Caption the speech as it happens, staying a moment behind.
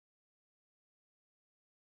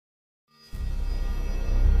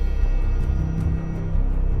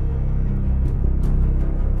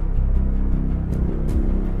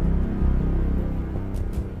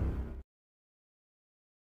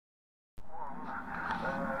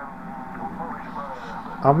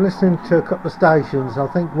I'm listening to a couple of stations. I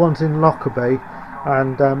think one's in Lockerbie,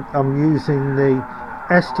 and I'm using the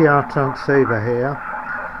SDR transceiver here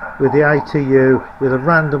with the ATU with a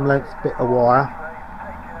random length bit of wire.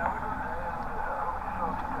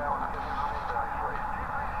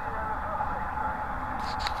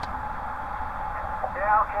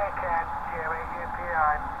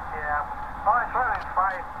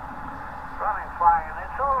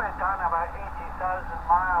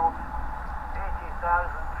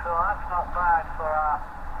 So that's not bad for a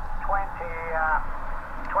 21,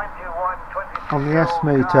 22 On the S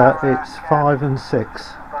meter it's 5 and 6.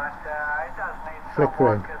 But it does need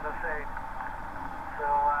flickering. some work, as I say. So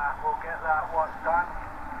we'll get that work done.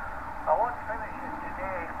 I won't finish it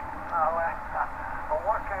today. I'm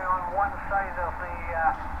working on one side of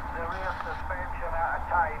the rear suspension at a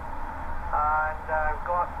time, and I've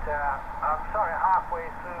got I'm sort of halfway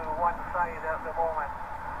through one side at the moment.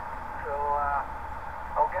 So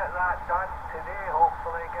I'll get that done today,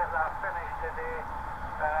 hopefully get that finished today,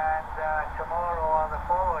 and tomorrow or the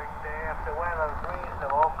following day, if the weather's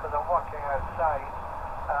reasonable, because I'm working outside,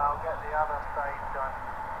 I'll get the other side done.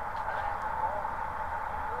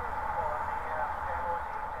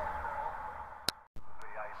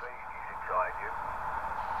 VAB, he's excited you.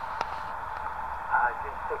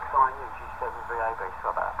 G6 line G7 VAB, so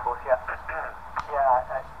about, of course, yeah.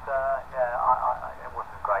 Yeah, it's, it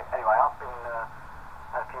wasn't great. Anyway, I've been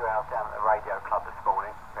had a few hours down at the radio club this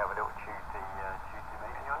morning. We have a little Tuesday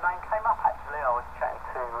meet, and your name came up actually. I was chatting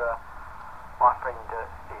to my friend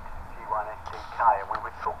Sid, G1STK, and we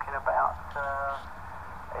were talking about,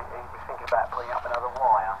 he was thinking about putting up another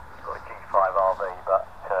wire. He's got a G5RV, but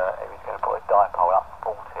he was going to put a dipole up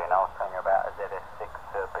 40, and I was telling you about a ZS6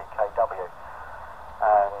 BKW.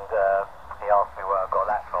 And he asked me where I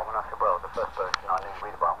got that from, and I said, well, the first person I knew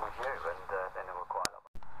with one was you, and then there were quite a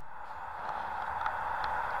lot.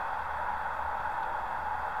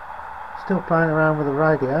 Still playing around with the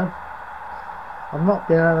radio. I'm not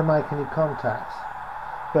being able to make any contacts,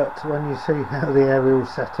 but when you see how the aerial's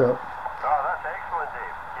set up. Oh, that's excellent,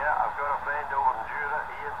 Dave. Yeah, I've got a friend over in Jura,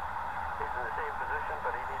 Ian. He's in the same position,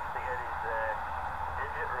 but he needs to get his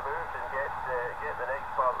digit removed and get the next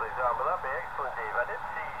part of the exam. But that'd be excellent, Dave. I did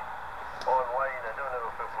see online, I don't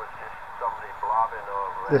know if it was just somebody blabbing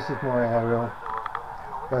or... This is my aerial.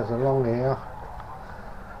 Goes along here.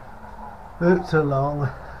 Roots along.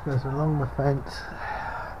 Goes along the fence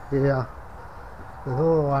here. Goes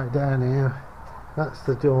all the way down here. That's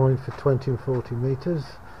the join for 20 and 40 metres.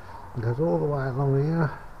 It goes all the way along here.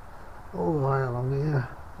 All the way along here.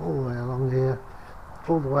 All the way along here.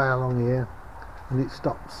 All the way along here. And it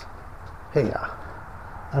stops here.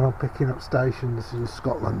 And I'm picking up stations in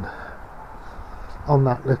Scotland. On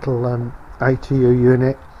that little ATU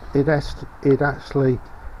unit, it actually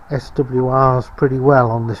SWRs pretty well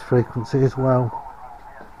on this frequency as well.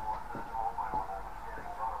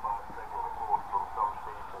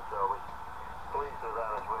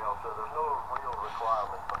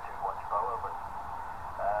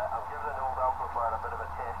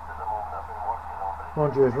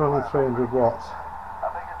 Mind you, it's running 300 watts.